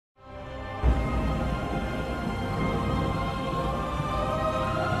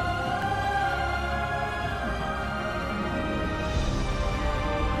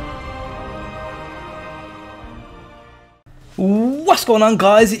What's going on,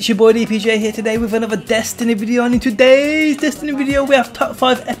 guys? It's your boy DPJ here today with another Destiny video, and in today's Destiny video we have top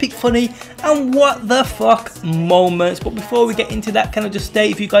 5 epic, funny and what the fuck moments. But before we get into that, can I just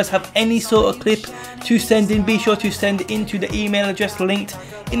state, if you guys have any sort of clip to send in, be sure to send it into the email address linked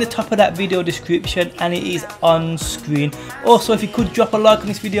in the top of that video description, and it is on screen. Also, if you could drop a like on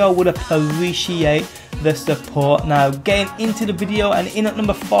this video, I would appreciate the support. Now getting into the video, and in at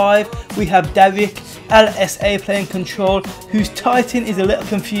number 5 we have Derek LSA playing Control, whose Titan is a little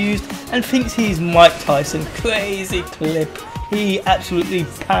confused and thinks he's Mike Tyson. Crazy clip. He absolutely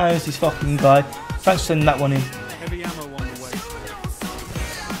pounds this fucking guy. Thanks for sending that one in. Heavy ammo on the way.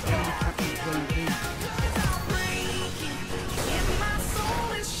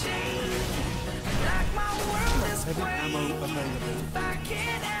 Heavy ammo available.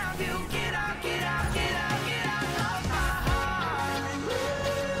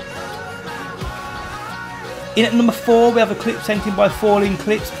 In at number 4 we have a clip sent in by Falling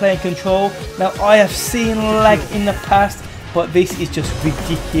Clips playing Control. Now I have seen lag in the past, but this is just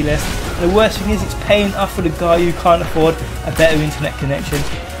ridiculous. The worst thing is it's paying off for the guy who can't afford a better internet connection.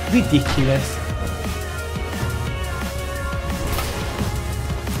 Ridiculous.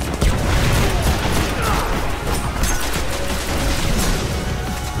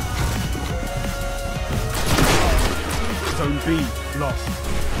 Zone B lost.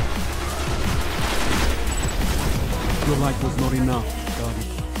 Your light was not enough,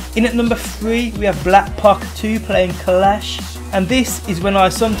 Guardian. In at number 3 we have Black Pock 2 playing Clash, and this is when I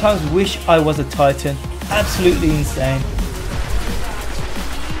sometimes wish I was a Titan. Absolutely insane.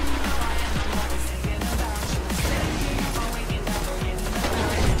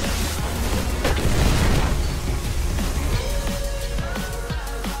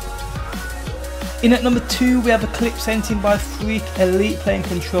 In at number 2 we have a clip sent in by Freak Elite playing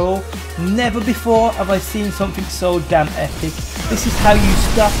Control. Never before have I seen something so damn epic. This is how you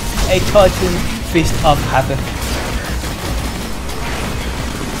stop a Titan Fist of Havoc.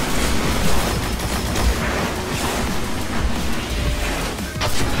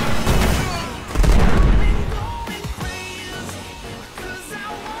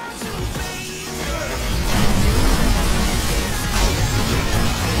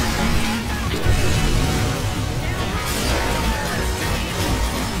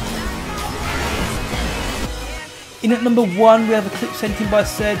 In at number 1 we have a clip sent in by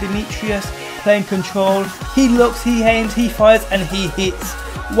Sir Demetrius playing Control. He looks, he aims, he fires and he hits.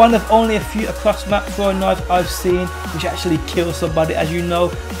 One of only a few across map throwing knives I've seen which actually kills somebody. As you know,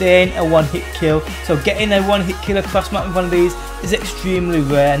 they ain't a one-hit kill, so getting a one-hit kill across map with one of these is extremely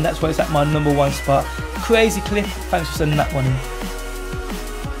rare, and that's why it's at my number 1 spot. Crazy clip, thanks for sending that one in.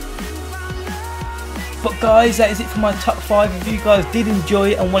 But guys, that is it for my top 5. If you guys did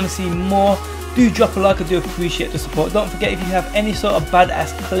enjoy it and want to see more, do drop a like. I do appreciate the support. Don't forget, if you have any sort of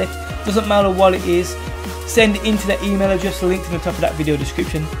badass clip, doesn't matter what it is, send it into the email address linked in the top of that video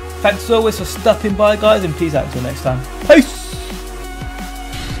description. Thanks as always for stopping by, guys, and peace out until next time. Peace!